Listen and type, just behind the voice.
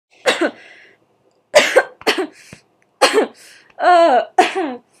uh,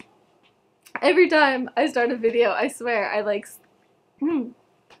 every time I start a video, I swear I like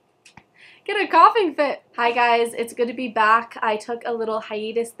get a coughing fit. Hi guys, it's good to be back. I took a little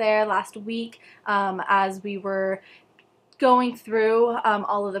hiatus there last week as we were going through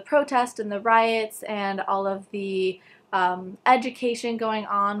all of the protests and the riots and all of the education going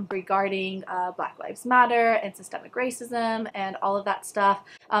on regarding Black Lives Matter and systemic racism and all of that stuff.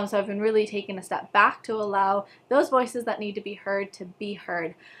 So I've been really taking a step back to allow those voices that need to be heard to be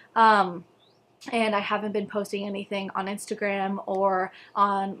heard. And I haven't been posting anything on Instagram or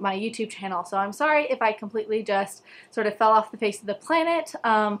on my YouTube channel. So I'm sorry if I completely just sort of fell off the face of the planet,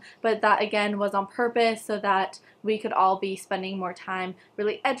 but that again was on purpose so that we could all be spending more time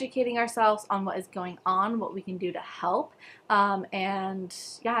really educating ourselves on what is going on, what we can do to help, and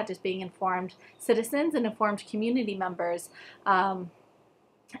yeah, just being informed citizens and informed community members.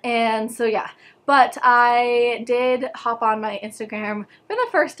 And so yeah, but I did hop on my Instagram for the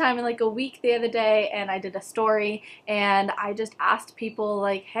first time in like a week the other day, and I did a story and I just asked people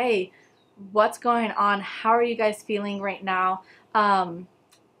like, hey, what's going on? How are you guys feeling right now?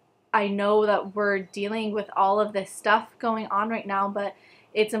 I know that we're dealing with all of this stuff going on right now, but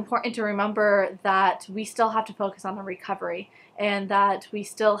it's important to remember that we still have to focus on the recovery and that we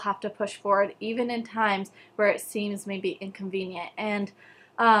still have to push forward even in times where it seems maybe inconvenient. And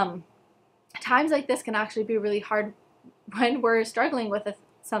times like this can actually be really hard when we're struggling with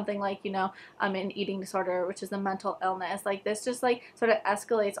something like, you know, an eating disorder, which is a mental illness. Like this just like sort of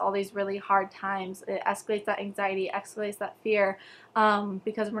escalates all these really hard times. It escalates that anxiety, escalates that fear,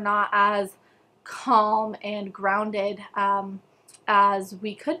 because we're not as calm and grounded as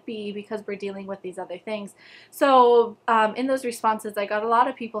we could be because we're dealing with these other things. So in those responses, I got a lot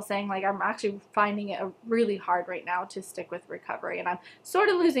of people saying like, I'm actually finding it really hard right now to stick with recovery, and I'm sort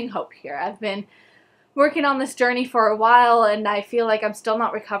of losing hope here. I've been working on this journey for a while and I feel like I'm still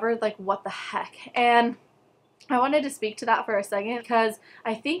not recovered. Like, what the heck? And I wanted to speak to that for a second because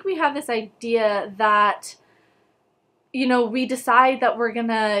I think we have this idea that, you know, we decide that we're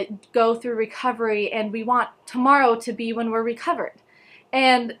gonna go through recovery and we want tomorrow to be when we're recovered.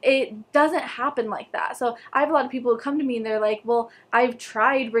 And it doesn't happen like that. So I have a lot of people who come to me and they're like, well, I've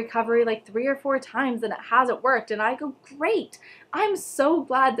tried recovery like 3 or 4 times and it hasn't worked. And I go, great. I'm so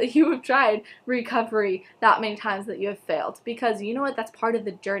glad that you have tried recovery that many times that you have failed, because you know what? That's part of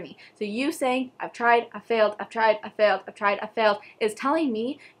the journey. So you saying, I've tried, I failed, I've tried, I failed, I've tried, I failed, is telling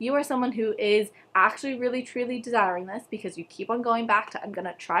me you are someone who is actually really truly desiring this because you keep on going back to, I'm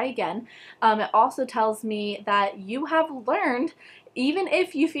gonna try again. It also tells me that you have learned. Even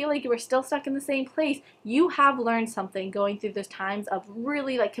if you feel like you were still stuck in the same place, you have learned something going through those times of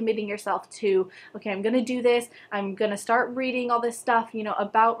really like committing yourself to, okay, I'm gonna do this, I'm gonna start reading all this stuff, you know,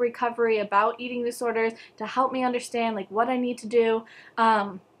 about recovery, about eating disorders to help me understand like what I need to do.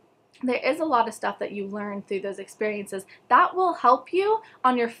 There is a lot of stuff that you learn through those experiences that will help you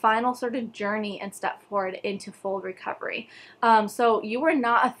on your final sort of journey and step forward into full recovery. So you are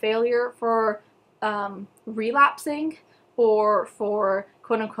not a failure for relapsing or for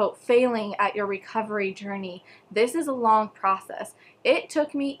quote-unquote failing at your recovery journey. This is a long process. It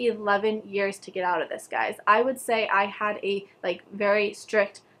took me 11 years to get out of this, guys. I would say I had a like very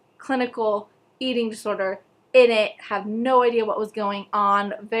strict clinical eating disorder in it, have no idea what was going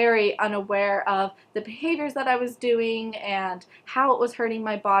on, very unaware of the behaviors that I was doing and how it was hurting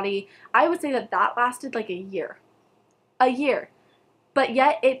my body. I would say that that lasted like a year. But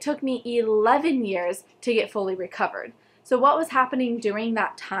yet it took me 11 years to get fully recovered. So what was happening during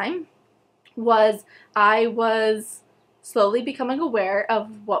that time was I was slowly becoming aware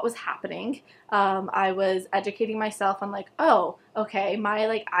of what was happening. I was educating myself on like, oh, okay, my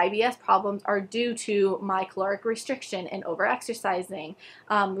like IBS problems are due to my caloric restriction and over-exercising.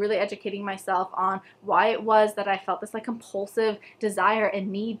 Really educating myself on why it was that I felt this like compulsive desire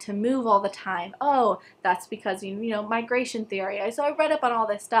and need to move all the time. Oh, that's because, you know, migration theory. So I read up on all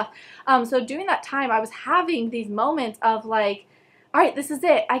this stuff. So during that time, I was having these moments of like, all right, this is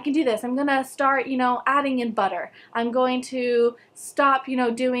it. I can do this. I'm going to start, you know, adding in butter. I'm going to stop, you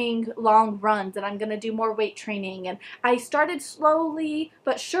know, doing long runs, and I'm going to do more weight training. And I started slowly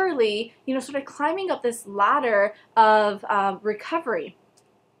but surely, you know, sort of climbing up this ladder of recovery.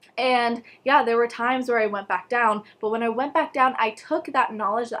 And yeah, there were times where I went back down, but when I went back down, I took that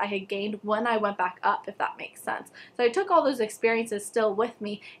knowledge that I had gained when I went back up, if that makes sense. So I took all those experiences still with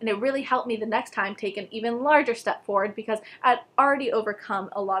me, and it really helped me the next time take an even larger step forward because I'd already overcome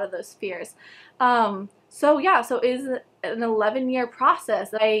a lot of those fears. So yeah, so it was an 11-year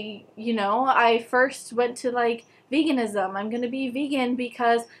process. I first went to like veganism. I'm going to be vegan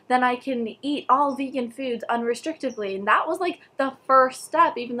because then I can eat all vegan foods unrestrictedly. And that was like the first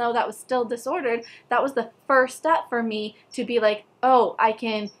step, even though that was still disordered. That was the first step for me to be like, oh, I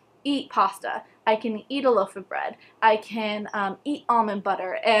can eat pasta. I can eat a loaf of bread. I can eat almond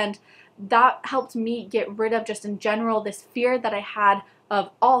butter. And that helped me get rid of just in general this fear that I had of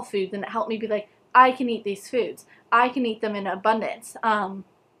all foods, and it helped me be like, I can eat these foods. I can eat them in abundance.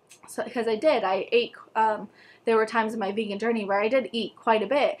 So because I ate. There were times in my vegan journey where I did eat quite a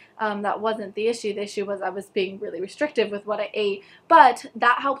bit. That wasn't the issue. The issue was I was being really restrictive with what I ate. But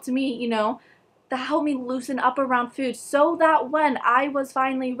that helped me, that helped me loosen up around food, so that when I was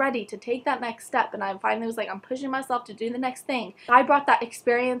finally ready to take that next step and I finally was like, I'm pushing myself to do the next thing, I brought that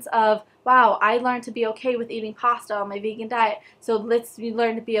experience of, wow, I learned to be okay with eating pasta on my vegan diet, so let's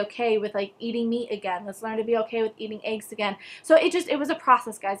learn to be okay with like eating meat again. Let's learn to be okay with eating eggs again. So it was a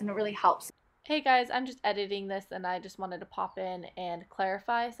process, guys, and it really helps. Hey guys, I'm just editing this and I just wanted to pop in and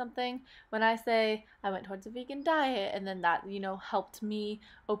clarify something. When I say I went towards a vegan diet and then that, helped me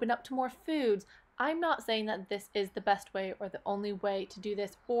open up to more foods, I'm not saying that this is the best way or the only way to do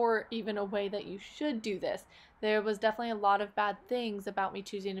this or even a way that you should do this. There was definitely a lot of bad things about me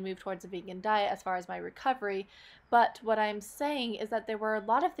choosing to move towards a vegan diet as far as my recovery, but what I'm saying is that there were a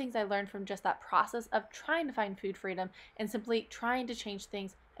lot of things I learned from just that process of trying to find food freedom and simply trying to change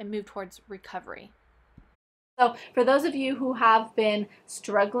things and move towards recovery. So for those of you who have been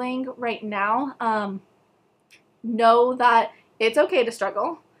struggling right now, know that it's okay to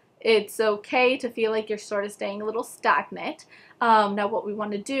struggle. It's okay to feel like you're sort of staying a little stagnant. Now what we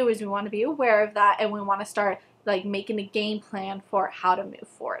want to do is we want to be aware of that, and we want to start like making a game plan for how to move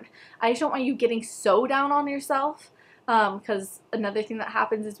forward. I just don't want you getting so down on yourself, because another thing that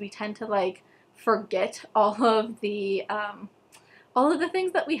happens is we tend to like forget all of the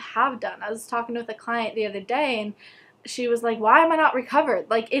things that we have done. I was talking with a client the other day and she was like, why am I not recovered?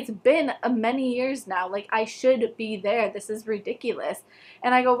 Like, it's been many years now. Like, I should be there. This is ridiculous.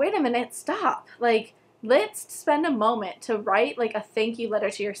 And I go, wait a minute, stop. Like, let's spend a moment to write like a thank you letter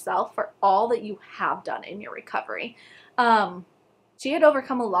to yourself for all that you have done in your recovery. She had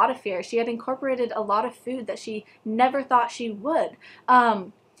overcome a lot of fear. She had incorporated a lot of food that she never thought she would.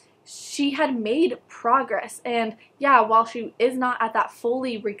 She had made progress, and yeah, while she is not at that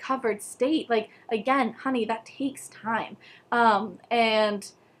fully recovered state, like, again, honey, that takes time.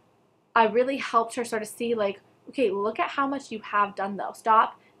 And I really helped her sort of see like, okay, look at how much you have done though.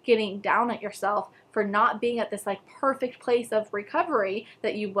 Stop getting down at yourself for not being at this like perfect place of recovery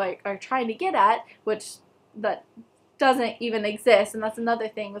that you like are trying to get at, which that doesn't even exist. And that's another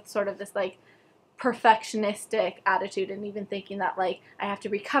thing with sort of this like perfectionistic attitude, and even thinking that like I have to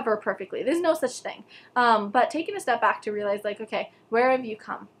recover perfectly. There's no such thing. But taking a step back to realize like, okay, where have you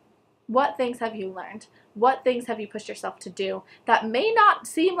come? What things have you learned? What things have you pushed yourself to do that may not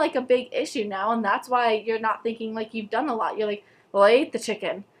seem like a big issue now, and that's why you're not thinking like you've done a lot. You're like, well, I ate the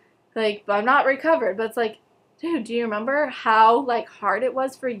chicken, like, but I'm not recovered. But it's like, dude, do you remember how like hard it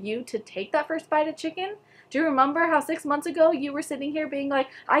was for you to take that first bite of chicken? Do you remember how 6 months ago you were sitting here being like,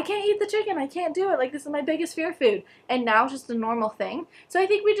 I can't eat the chicken, I can't do it, like this is my biggest fear food, and now it's just a normal thing? So I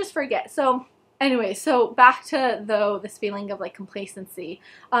think we just forget. So anyway, so back to though this feeling of like complacency.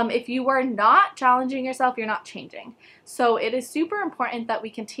 If you are not challenging yourself, you're not changing. So it is super important that we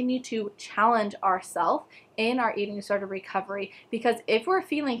continue to challenge ourselves in our eating disorder recovery, because if we're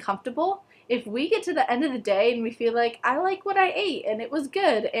feeling comfortable, if we get to the end of the day and we feel like, I like what I ate and it was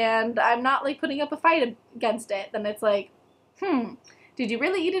good and I'm not like putting up a fight against it, then it's like, did you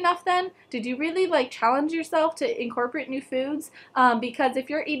really eat enough then? Did you really like challenge yourself to incorporate new foods? Because if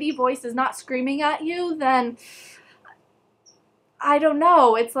your ED voice is not screaming at you, then I don't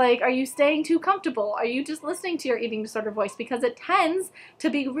know. It's like, are you staying too comfortable? Are you just listening to your eating disorder voice? Because it tends to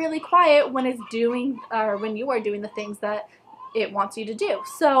be really quiet when it's doing, or when you are doing the things that it wants you to do.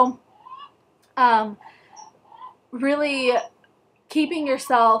 So really keeping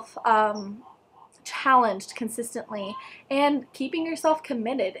yourself challenged consistently and keeping yourself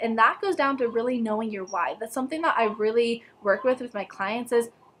committed. And that goes down to really knowing your why. That's something that I really work with my clients is,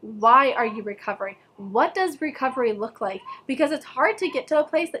 why are you recovering? What does recovery look like? Because it's hard to get to a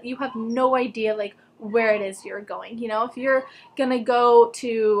place that you have no idea like where it is you're going. You know, if you're gonna go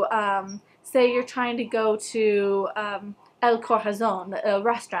to, say you're trying to go to El Corazon, a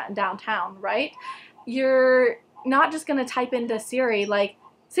restaurant downtown, right? You're not just gonna type into Siri like,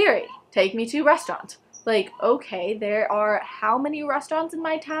 Siri, take me to restaurant. Like, okay, there are how many restaurants in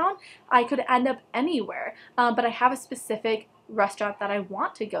my town? I could end up anywhere, but I have a specific restaurant that I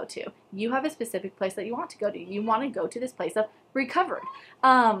want to go to. You have a specific place that you want to go to. You want to go to this place of recovered.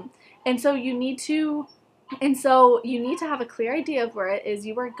 And so you need to And so you need to have a clear idea of where it is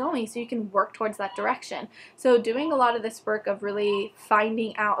you are going so you can work towards that direction. So doing a lot of this work of really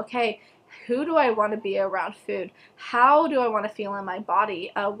finding out, okay, who do I want to be around food? How do I want to feel in my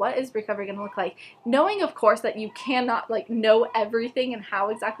body? What is recovery going to look like? Knowing, of course, that you cannot like know everything and how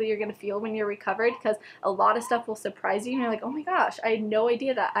exactly you're going to feel when you're recovered, because a lot of stuff will surprise you and you're like, oh my gosh, I had no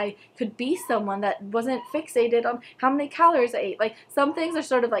idea that I could be someone that wasn't fixated on how many calories I ate. Like some things are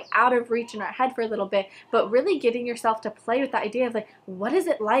sort of like out of reach in our head for a little bit, but really getting yourself to play with the idea of like, what is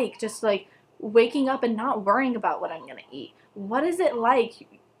it like just like waking up and not worrying about what I'm going to eat? What is it like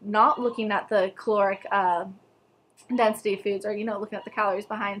not looking at the caloric density of foods, or looking at the calories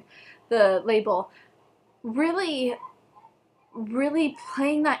behind the label? Really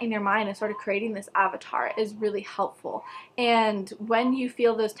playing that in your mind and sort of creating this avatar is really helpful. And when you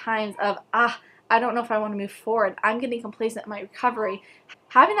feel those times of I don't know if I want to move forward, I'm getting complacent in my recovery,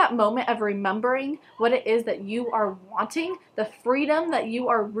 having that moment of remembering what it is that you are wanting, the freedom that you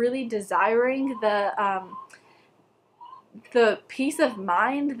are really desiring, the peace of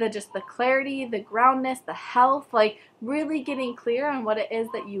mind, the clarity, the groundness, the health, like really getting clear on what it is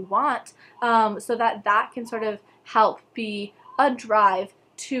that you want, so that can sort of help be a drive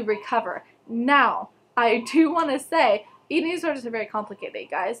to recover. Now, I do want to say, eating disorders are very complicated,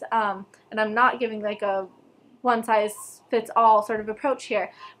 guys, and I'm not giving like a one-size-fits-all sort of approach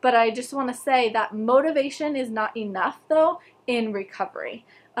here, but I just want to say that motivation is not enough, though, in recovery.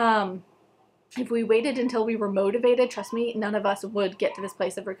 If we waited until we were motivated, trust me, none of us would get to this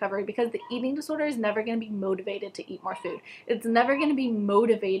place of recovery, because the eating disorder is never going to be motivated to eat more food. It's never going to be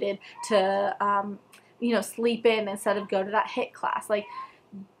motivated to, sleep in instead of go to that HIIT class. Like,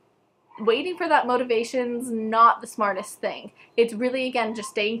 waiting for that motivation's not the smartest thing. It's really, again,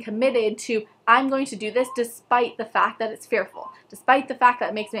 just staying committed to, I'm going to do this despite the fact that it's fearful, despite the fact that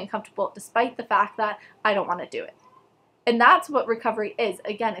it makes me uncomfortable, despite the fact that I don't want to do it. And that's what recovery is.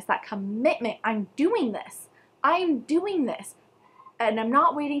 Again, it's that commitment. I'm doing this. I'm doing this. And I'm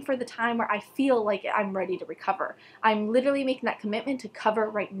not waiting for the time where I feel like I'm ready to recover. I'm literally making that commitment to cover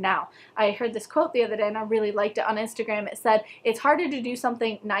right now. I heard this quote the other day and I really liked it on Instagram. It said, it's harder to do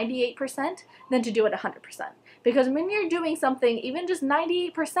something 98% than to do it 100%. Because when you're doing something even just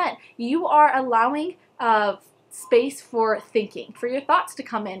 98%, you are allowing space for thinking, for your thoughts to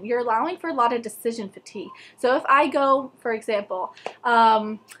come in. You're allowing for a lot of decision fatigue. So if I go, for example,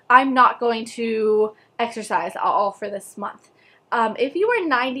 I'm not going to exercise all for this month. If you are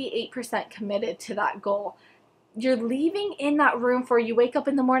 98% committed to that goal, you're leaving in that room for you wake up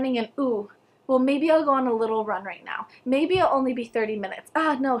in the morning and, well, maybe I'll go on a little run right now. Maybe it'll only be 30 minutes.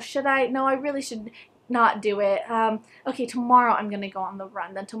 No, should I? No, I really should not do it. Okay, tomorrow I'm going to go on the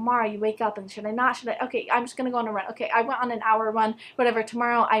run. Then tomorrow you wake up and should I not? Should I? Okay, I'm just going to go on a run. Okay, I went on an hour run, whatever.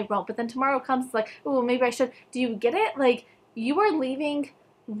 Tomorrow I won't. But then tomorrow comes, it's like, maybe I should. Do you get it? Like, you are leaving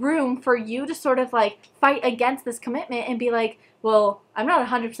room for you to sort of like fight against this commitment and be like, well, I'm not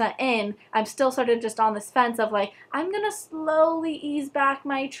 100% in. I'm still sort of just on this fence of like, I'm going to slowly ease back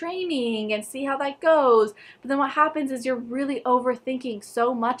my training and see how that goes. But then what happens is you're really overthinking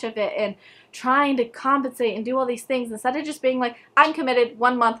so much of it and trying to compensate and do all these things instead of just being like, I'm committed,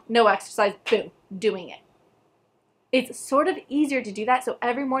 1 month, no exercise, boom, doing it. It's sort of easier to do that. So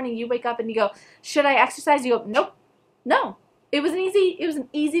every morning you wake up and you go, should I exercise? You go, nope, no. It was an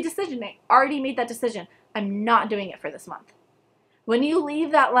easy decision. I already made that decision. I'm not doing it for this month. When you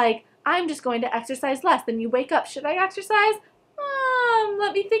leave that like, I'm just going to exercise less, then you wake up, should I exercise?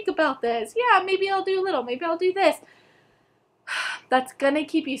 Let me think about this. Yeah, maybe I'll do a little, maybe I'll do this. That's gonna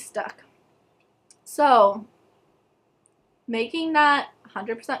keep you stuck. So, making that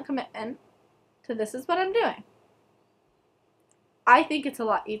 100% commitment to this is what I'm doing. I think it's a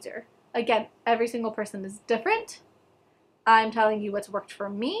lot easier. Again, every single person is different. I'm telling you what's worked for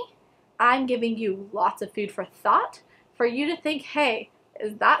me. I'm giving you lots of food for thought for you to think, hey,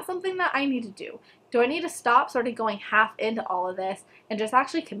 is that something that I need to do? Do I need to stop sort of going half into all of this and just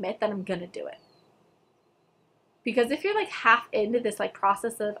actually commit that I'm going to do it? Because if you're like half into this like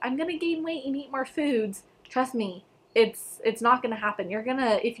process of I'm going to gain weight and eat more foods, trust me, it's not going to happen. You're going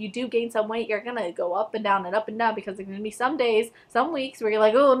to, if you do gain some weight, you're going to go up and down because there's going to be some days, some weeks where you're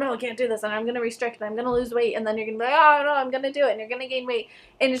like, oh no, I can't do this and I'm going to restrict and I'm going to lose weight, and then you're going to be like, oh no, I'm going to do it, and you're going to gain weight,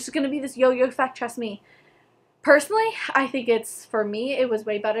 and it's just going to be this yo-yo effect, trust me. Personally, I think for me, it was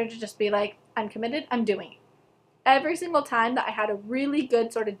way better to just be like, I'm committed, I'm doing it. Every single time that I had a really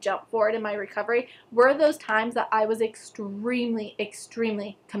good sort of jump forward in my recovery were those times that I was extremely,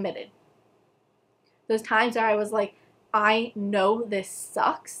 extremely committed. Those times where I was like, I know this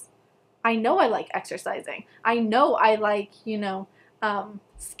sucks. I know I like exercising. I know I like,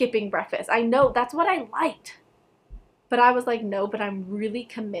 skipping breakfast. I know that's what I liked. But I was like, no, but I'm really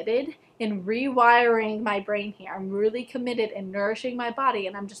committed in rewiring my brain here. I'm really committed in nourishing my body,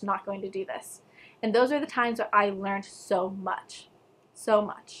 and I'm just not going to do this. And those are the times where I learned so much. So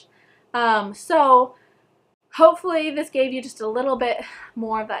much. So hopefully this gave you just a little bit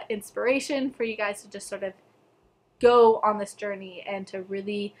more of that inspiration for you guys to just sort of go on this journey and to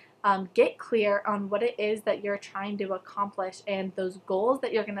really get clear on what it is that you're trying to accomplish and those goals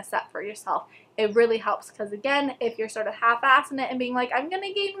that you're going to set for yourself. It really helps because, again, if you're sort of half-assing it and being like, I'm going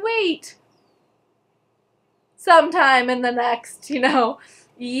to gain weight sometime in the next,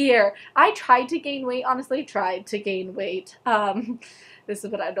 year. I tried to gain weight, honestly, tried to gain weight. This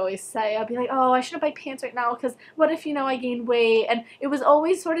is what I'd always say. I'd be like, oh, I shouldn't buy pants right now because what if, I gain weight? And it was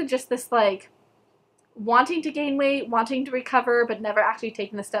always sort of just this, like, wanting to gain weight, wanting to recover, but never actually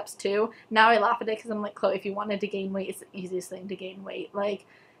taking the steps to. Now I laugh at it because I'm like, Chloe, if you wanted to gain weight, it's the easiest thing to gain weight. Like,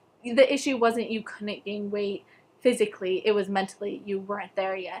 the issue wasn't you couldn't gain weight physically, it was mentally you weren't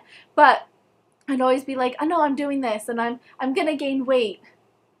there yet. But I'd always be like, I know I'm doing this and I'm gonna gain weight.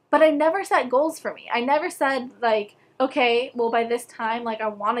 But I never set goals for me. I never said, like, okay, well, by this time, like, I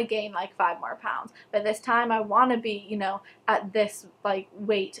want to gain, like, 5 more pounds. By this time, I want to be, at this, like,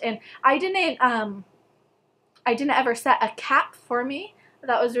 weight. And I didn't ever set a cap for me.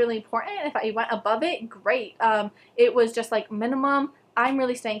 That was really important. If I went above it, great. It was just, like, minimum. I'm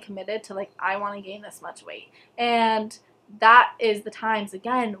really staying committed to, like, I want to gain this much weight. And that is the times,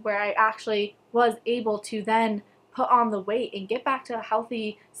 again, where I actually was able to then put on the weight and get back to a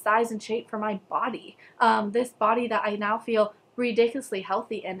healthy size and shape for my body. This body that I now feel ridiculously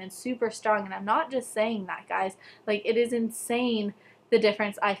healthy in and super strong. And I'm not just saying that, guys. Like, it is insane the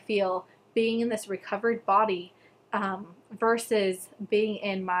difference I feel being in this recovered body versus being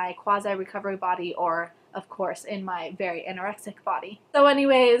in my quasi-recovery body or, of course, in my very anorexic body. So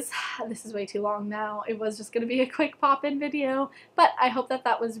anyways, this is way too long now. It was just going to be a quick pop-in video, but I hope that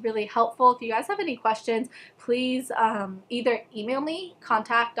that was really helpful. If you guys have any questions, please either email me,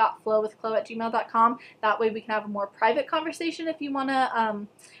 contact.flowwithchlo@gmail.com. That way we can have a more private conversation if you want to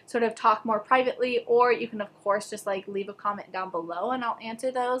sort of talk more privately, or you can, of course, just like leave a comment down below and I'll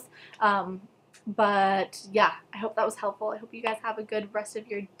answer those. But yeah, I hope that was helpful. I hope you guys have a good rest of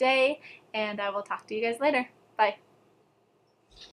your day, and I will talk to you guys later. Bye.